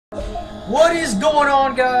What is going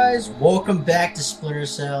on, guys? Welcome back to Splinter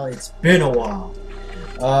Cell. It's been a while.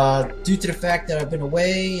 Due to the fact that I've been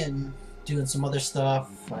away and doing some other stuff,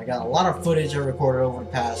 I got a lot of footage I recorded over the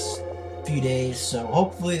past few days, so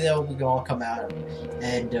hopefully they'll all come out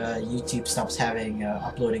and YouTube stops having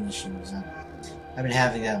uploading issues. I've been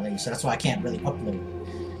having that lately, so that's why I can't really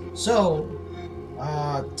upload. So,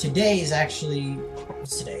 today is actually,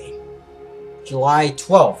 what's today? July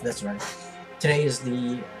 12th, that's right. Today is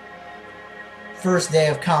the first day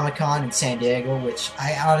of Comic-Con in San Diego, which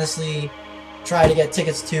I honestly try to get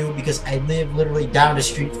tickets to because I live literally down the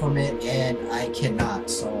street from it and I cannot.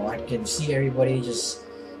 So I can see everybody just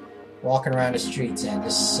walking around the streets and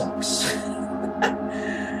this sucks.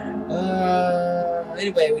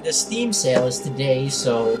 Anyway, the Steam sale is today,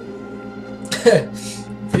 so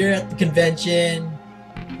if you're at the convention,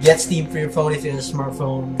 get Steam for your phone if you have a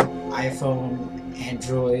smartphone, iPhone,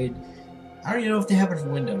 Android. I don't even know if they have it for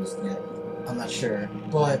Windows yet. I'm not sure,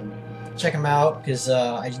 but check them out because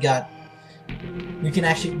I just got. We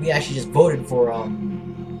actually just voted for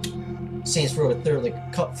Saints Row the Third like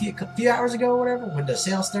a few hours ago, or whatever, when the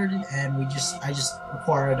sale started, and I just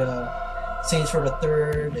acquired Saints Row the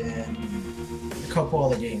Third and a couple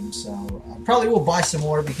other games. So I probably will buy some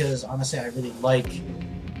more because honestly, I really like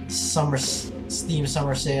Steam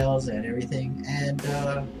summer sales and everything, and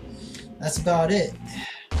that's about it.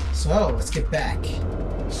 So let's get back.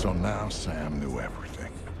 So now Sam knew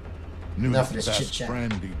everything. Knew Enough that of the this best chit-chat.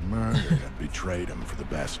 friend he'd murdered had betrayed him for the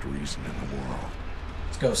best reason in the world.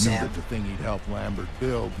 Let's go, Knew Sam. that the thing he'd helped Lambert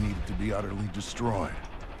build needed to be utterly destroyed.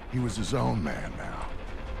 He was his own man now.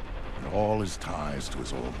 And all his ties to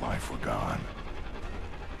his old life were gone.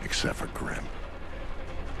 Except for Grim.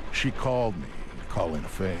 She called me to call in a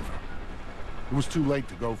favor. It was too late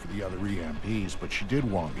to go for the other EMPs, but she did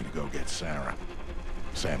want me to go get Sarah.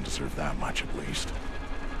 Sam deserved that much at least.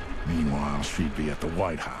 Meanwhile, she'd be at the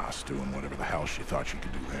White House doing whatever the hell she thought she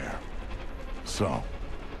could do there. So,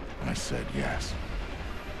 I said yes.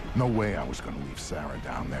 No way I was gonna leave Sarah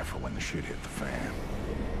down there for when the shit hit the fan.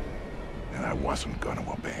 And I wasn't gonna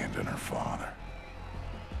abandon her father.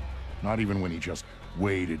 Not even when he just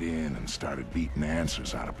waded in and started beating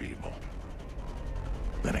answers out of people.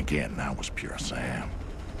 Then again, that was pure Sam.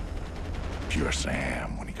 Pure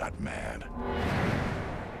Sam when he got mad.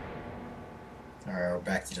 Alright, we're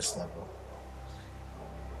back to this level.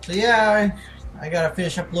 So yeah, I gotta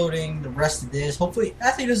finish uploading the rest of this. Hopefully, I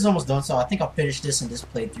think this is almost done, so I think I'll finish this in this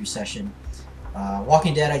playthrough session.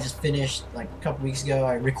 Walking Dead I just finished like a couple weeks ago.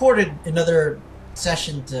 I recorded another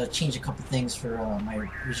session to change a couple things for my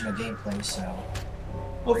original gameplay, so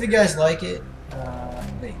hopefully you guys like it.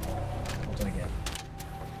 Wait, what do I get?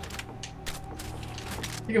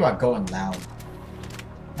 Think about going loud.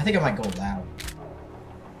 I think I might go loud.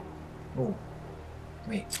 Oh.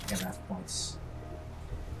 Wait, I got enough points.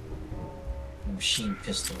 Machine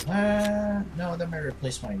pistol. No, that might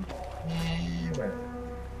replace my. Whatever.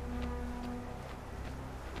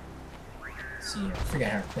 Let's see, I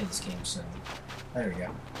forgot how to play this game, so. There we go.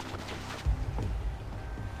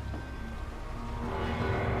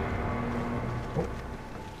 Oh.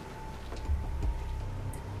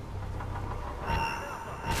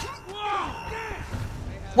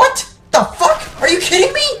 What the fuck? Are you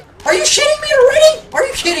kidding me? Are you shitting me already? Are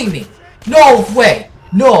you kidding me? No way.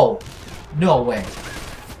 No. No way.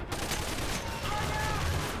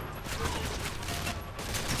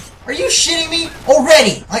 Are you shitting me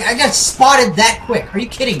already? Like, I got spotted that quick. Are you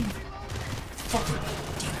kidding me? Fucking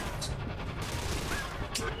damn it.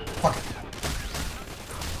 Fuck it.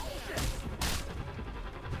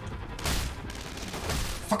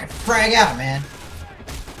 Fucking frag out, man.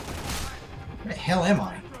 Where the hell am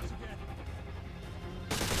I?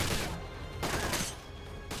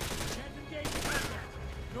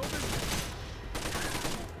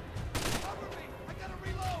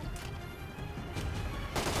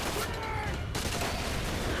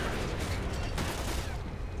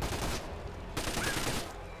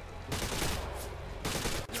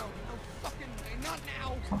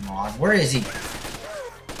 Come on, where is he?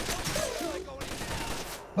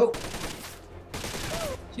 Oh.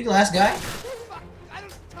 Is he the last guy?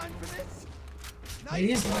 Yeah,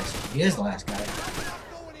 he is the last guy. He is the last guy.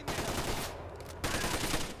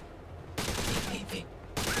 Hey.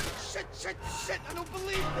 Shit, I don't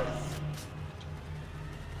believe this!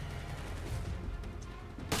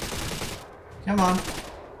 Come on.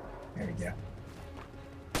 There we go.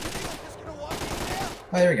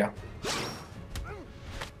 Oh, there we go.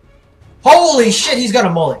 Holy shit, he's got a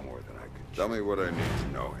mullet. More than I could. Tell me what I need to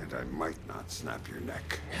know, and I might not snap your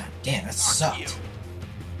neck. God damn, that sucked.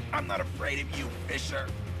 I'm not afraid of you, Fisher.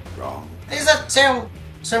 Wrong. Is that Sam?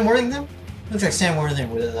 Sam Worthington? Looks like Sam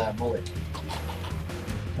Worthington with a bullet.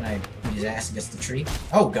 Can I beat his ass against the tree?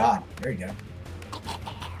 Oh god, there you go.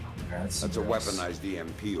 Right, That's a weaponized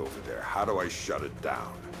EMP over there. How do I shut it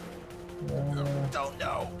down? Don't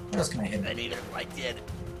know. What else can I hit? And even if I did,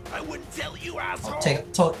 I wouldn't tell you, asshole. I'll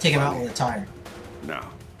take him out with a tire.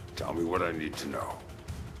 Now, tell me what I need to know.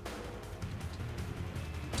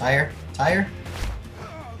 Tire? Tire?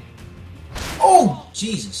 Oh,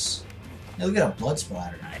 Jesus. Hey, look at a blood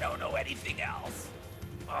splatter. I don't know anything else.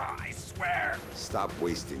 Oh, I swear. Stop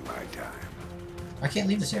wasting my time. I can't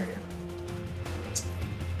leave this area.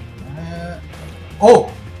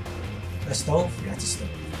 Oh! A stove? Yeah, it's a stove.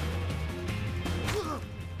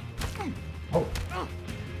 Oh.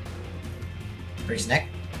 Break his neck.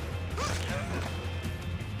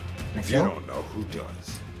 If you don't know, who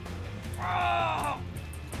does? Oh,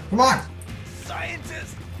 Come on!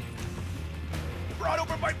 scientist! Brought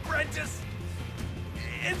over by Prentice!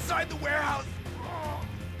 Inside the warehouse! Oh,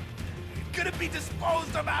 gonna be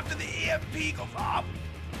disposed of after the EMP goes off!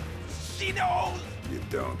 She knows! You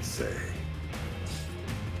don't say.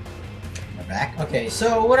 My back? Okay,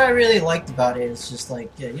 so what I really liked about it is just like,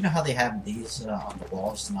 you know how they have these on the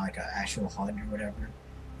walls in like an actual HUD or whatever?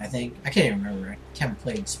 I think. I can't even remember. I haven't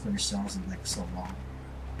played Splinter Cells in like so long.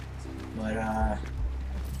 But,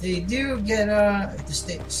 they do get, if the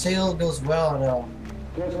sale goes well at,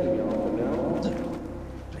 what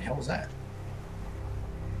the hell was that?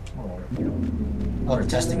 Oh, they're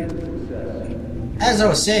testing it. As I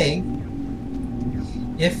was saying,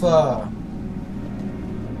 if, where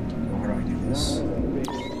do I do this?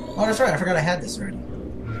 Oh, that's right, I forgot I had this already.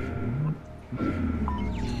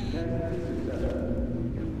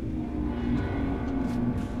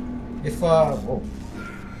 If, whoa.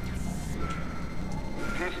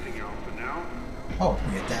 Testing Alpha now. Oh,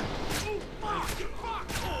 we get that.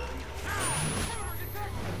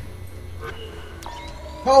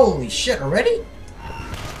 Holy shit, already?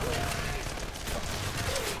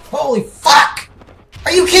 Holy fuck!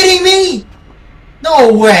 Are you kidding me?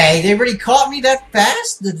 No way! They already caught me that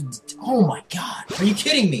fast? Oh my god, are you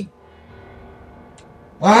kidding me?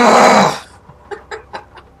 Ah!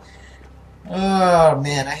 Oh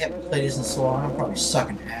man, I haven't played this in so long. I'm probably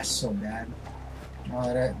sucking ass so bad. I'm not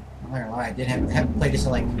gonna lie, I haven't played this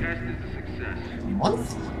in like a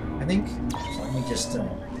month, I think. So let me just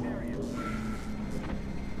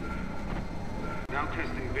Now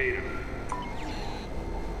testing beta.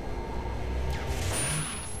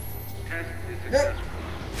 Test is successful.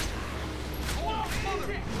 I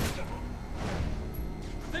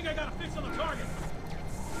think I got a fix on the target.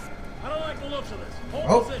 I don't like the looks of this.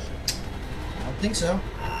 Hold position. I don't think so.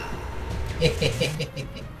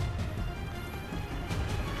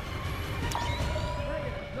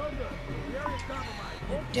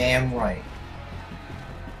 You're damn right.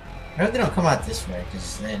 I hope they don't come out this way,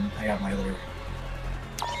 because then I got my other.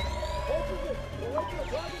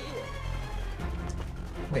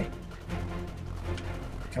 Wait.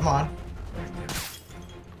 Come on.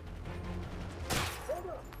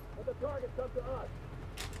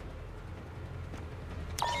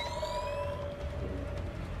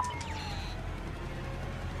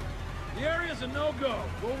 The area's a no-go.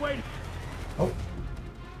 We'll wait. Oh.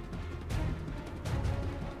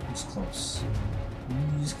 He's close.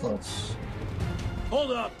 He's close.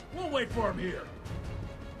 Hold up. We'll wait for him here.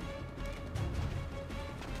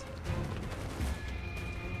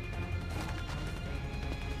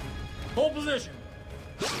 Hold position.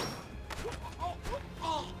 It's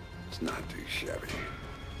not too shabby.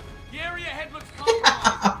 The area ahead looks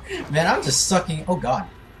compromised. Man, I'm just sucking. Oh god.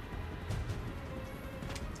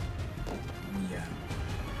 Yeah.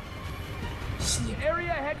 Sneak.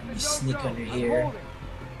 Area ahead Let me is a sneak no-go. under I'm here. holding.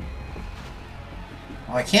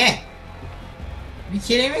 Oh, I can't. Are you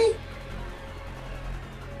kidding me?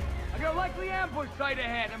 I got a likely ambush site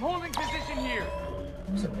ahead. I'm holding position here.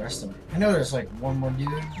 Where's the rest of them? I know there's like one more dude.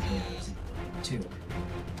 Or is it two?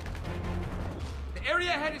 The area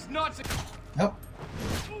ahead is not secure. Nope.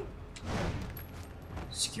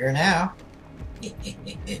 Secure now.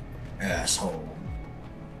 Asshole.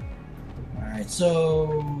 Alright,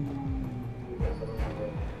 so...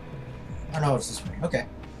 Oh no, it's this way. Okay.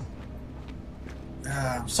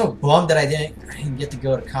 I'm so bummed that I didn't get to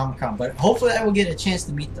go to Comic-Con, but hopefully I will get a chance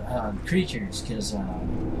to meet the creatures, because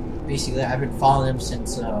basically I've been following them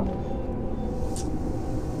since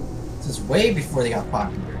way before they got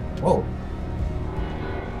popular. Whoa.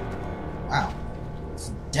 Wow. It's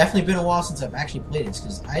definitely been a while since I've actually played this,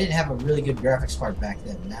 because I didn't have a really good graphics card back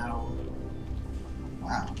then. Now,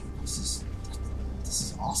 wow, this is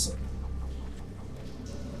awesome.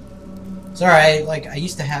 Sorry, like I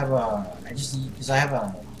used to have because I have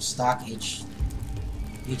a stock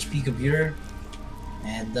HP computer,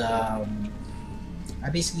 and I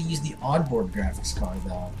basically used the onboard graphics card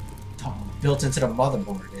built into the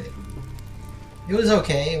motherboard. It was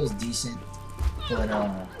okay, it was decent, but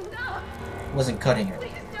wasn't cutting it.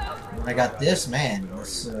 When I got this, man,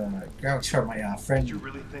 this graphics card my friend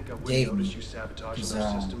gave me, he's got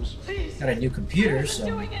a new computer, so.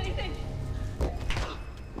 You think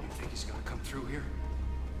he's gonna come through here?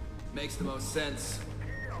 Makes the most sense.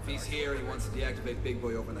 If he's here, he wants to deactivate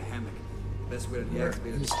EdBoy over the hammock. Best way to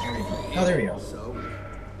deactivate it is oh, there we go. So,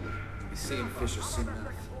 we'll be seeing Fisher soon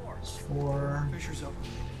enough. For Fisher's up.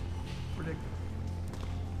 Predictable.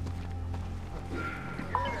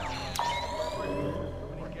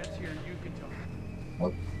 When he gets here, you can tell him.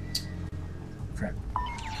 oh crap!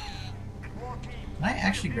 Can I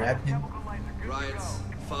actually grab him? Riots,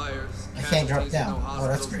 fires, I can't drop casualties, down. no Oh,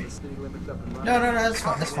 that's hospitals, great. city limits up and running. No, that's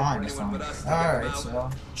fine. That's fine. That's Anyone fine. but us All take right, them so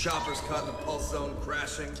out. Choppers caught in the pulse zone,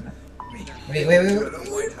 crashing. wait. You're at the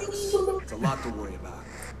White House. It's a lot to worry about.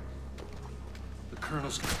 The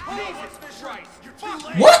Colonel's... Jesus Christ! You're too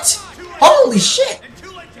late! What? Holy shit! And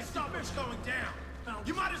too late to stop us going down!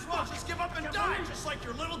 You might as well just give up and die, just like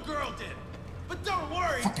your little girl did. But don't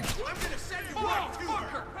worry, I'm gonna send you right to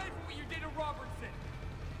her! Pay for what you did to Robertson!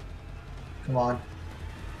 Come on.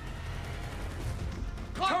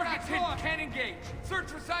 Target's hidden, can't engage. Search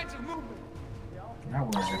for signs of movement. Now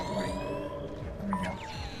where's everybody?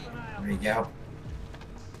 There we go.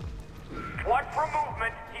 Watch for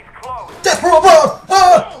movement. He's close. Death row above!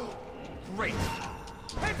 Oh! Great.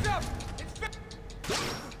 Heads up! It's still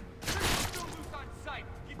loose on sight.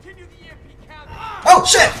 Continue the EMP count. Oh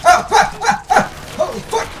shit! Holy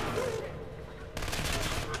fuck!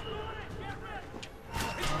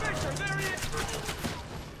 It's Fisher, there he is!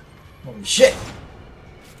 Holy shit!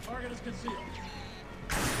 Target is concealed.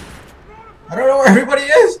 I don't know where everybody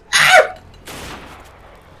is! Ah!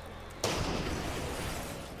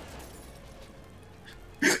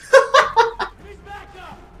 He's back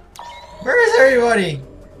up! Where is everybody?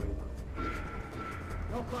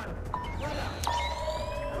 No fire. Spread out. I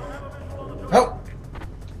don't have a visual on the target. Oh!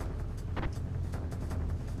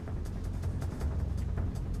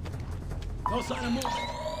 No sign of movement.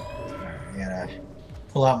 I gotta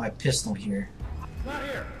pull out my pistol here. Not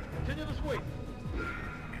here. Continue the sweep.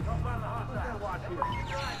 Don't find the hostile. Watch here.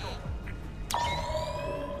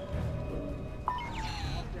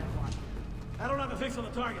 I don't have a fix on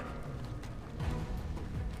the target.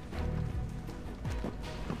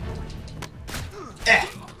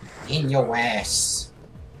 In your ass.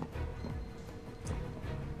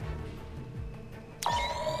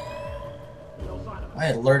 I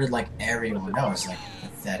alerted like everyone. That was like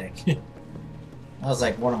pathetic. That was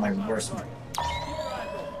like one of my worst.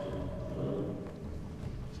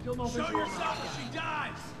 Still no Show visual. yourself or she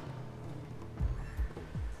dies!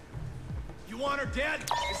 You want her dead?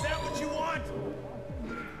 Is that what you want?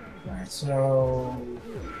 Alright, so.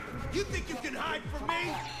 You think you can hide from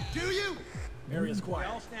me? Do you? Area's quiet.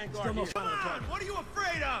 Still no sign Come of the on! target. What are you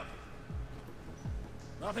afraid of?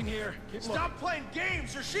 Nothing here. Keep looking. Stop playing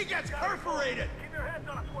games or she gets perforated! Keep your heads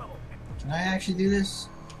on a swivel. Can I actually do this?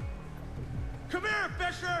 Come here,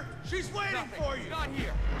 Fisher! She's waiting for you! Not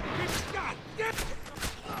here. God, get Did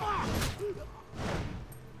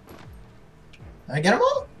I get them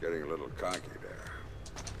all? Getting a little cocky there.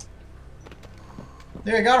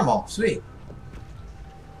 There, I got them all. Sweet.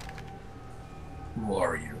 Who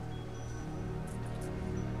are you?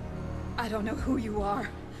 I don't know who you are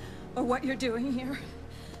or what you're doing here,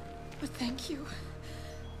 but thank you.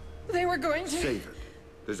 They were going to... Save it.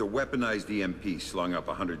 There's a weaponized EMP slung up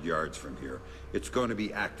 100 yards from here. It's going to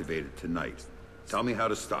be activated tonight. Tell me how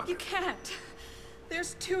to stop You it. can't.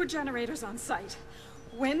 There's 2 generators on site.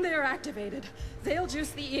 When they're activated, they'll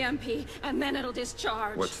juice the EMP, and then it'll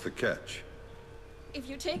discharge. What's the catch? If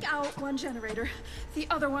you take out one generator, the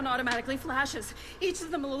other one automatically flashes. Each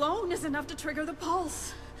of them alone is enough to trigger the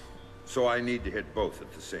pulse. So I need to hit both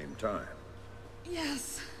at the same time.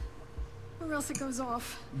 Yes. Or else it goes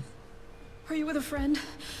off. Are you with a friend?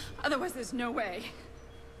 Otherwise, there's no way.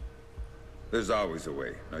 There's always a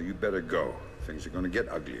way. Now you better go. Things are going to get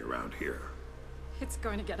ugly around here. It's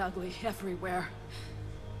going to get ugly everywhere.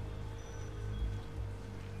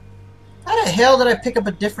 How the hell did I pick up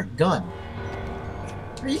a different gun?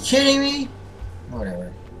 Are you kidding me?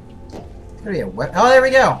 Whatever. It's gonna be a weapon. Oh, there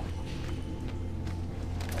we go.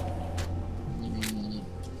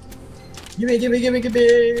 Gimme.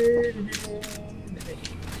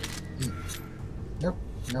 Nope.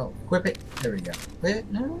 No. Equip it. There we go. Wait,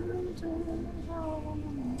 no.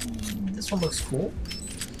 This one looks cool.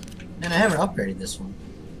 And I haven't upgraded this one.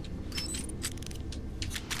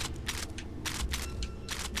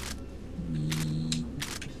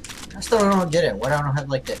 still don't get it. Why don't I have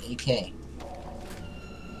like the AK?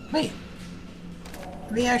 Wait.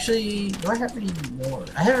 Let me actually. Do I have any more?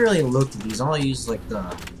 I haven't really looked at these. I only use like the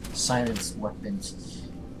silenced weapons.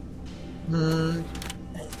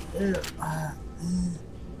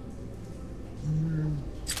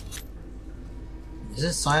 Is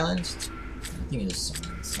it silenced? I think it is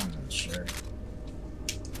silenced. I'm not sure.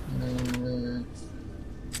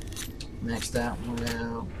 Max that one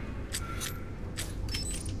out.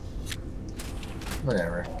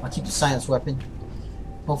 Whatever. I'll keep the silenced weapon.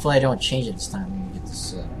 Hopefully I don't change it this time when we get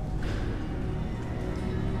this.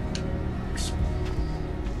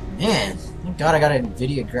 Man, thank God I got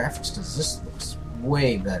NVIDIA graphics because this looks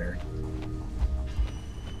way better.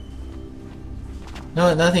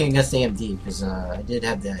 No, nothing against AMD because I did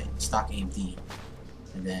have the stock AMD,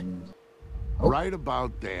 and then. Oh. Right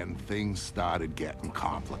about then, things started getting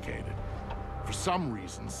complicated. For some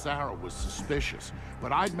reason, Sarah was suspicious,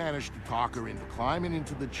 but I'd managed to talk her into climbing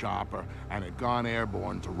into the chopper and had gone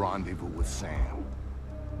airborne to rendezvous with Sam.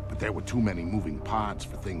 But there were too many moving parts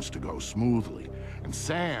for things to go smoothly, and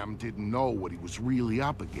Sam didn't know what he was really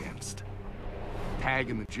up against.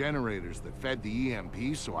 Tagging the generators that fed the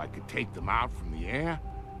EMP so I could take them out from the air,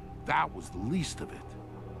 that was the least of it.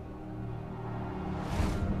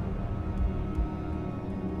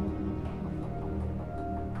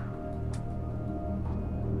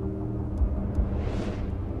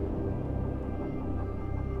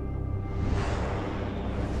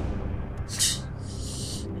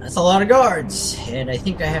 That's a lot of guards, and I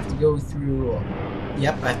think I have to go through.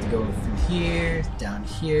 Yep, I have to go through here, down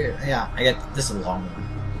here. Yeah, I got this is a long one.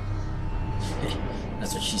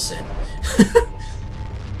 That's what she said.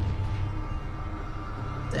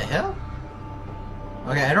 The hell?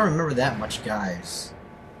 Okay, I don't remember that much guys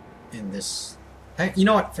in this. You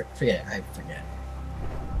know what? Forget it. I forget.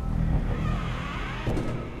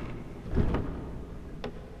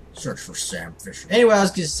 Search for Sam Fisher. Anyway, I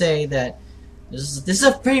was gonna say that. This is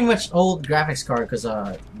a pretty much old graphics card because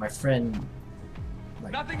my friend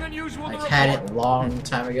Nothing unusual had it a long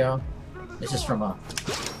time ago. This is from a.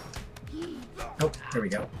 Oh, there we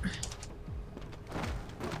go.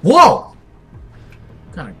 Whoa!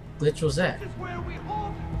 What kind of glitch was that? This is where we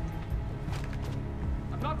hold.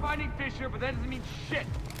 I'm not finding Fisher, but that doesn't mean shit.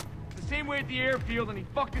 It's the same way at the airfield, and he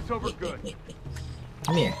fucked us over good.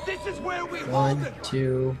 Come here. This is where we hold 1, it.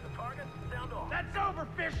 2. That's over,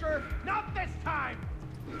 Fisher! Not this time!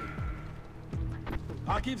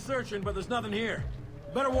 I'll keep searching, but there's nothing here.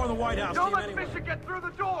 Better warn the White House Don't team let anyway. Fisher get through the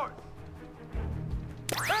doors!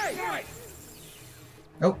 Hey!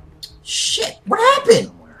 Oh, shit! What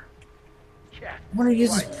happened? I want to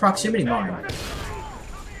use this proximity mine.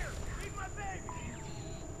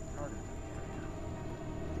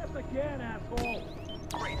 Again, asshole!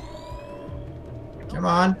 Come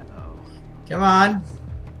on. Come on.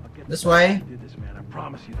 This way. Do this, man. I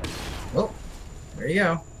promise you that. Oh, there you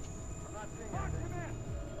go.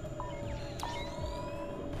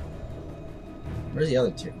 Where's the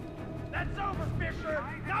other two? That's over, Fisher!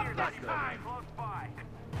 Not this time!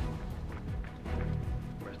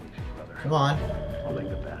 Come on. I'll make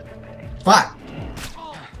the bastard pay. Fuck!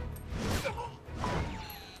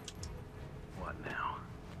 What now?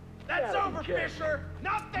 That's over, Fisher!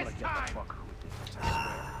 Not this time!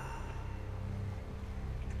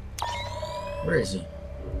 Where is he?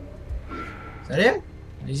 Is that him?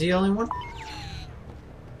 Is he the only one?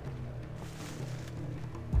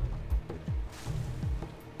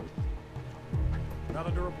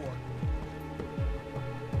 Nothing to report.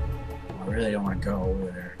 I really don't want to go over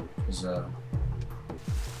there. Because,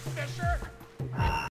 Fisher!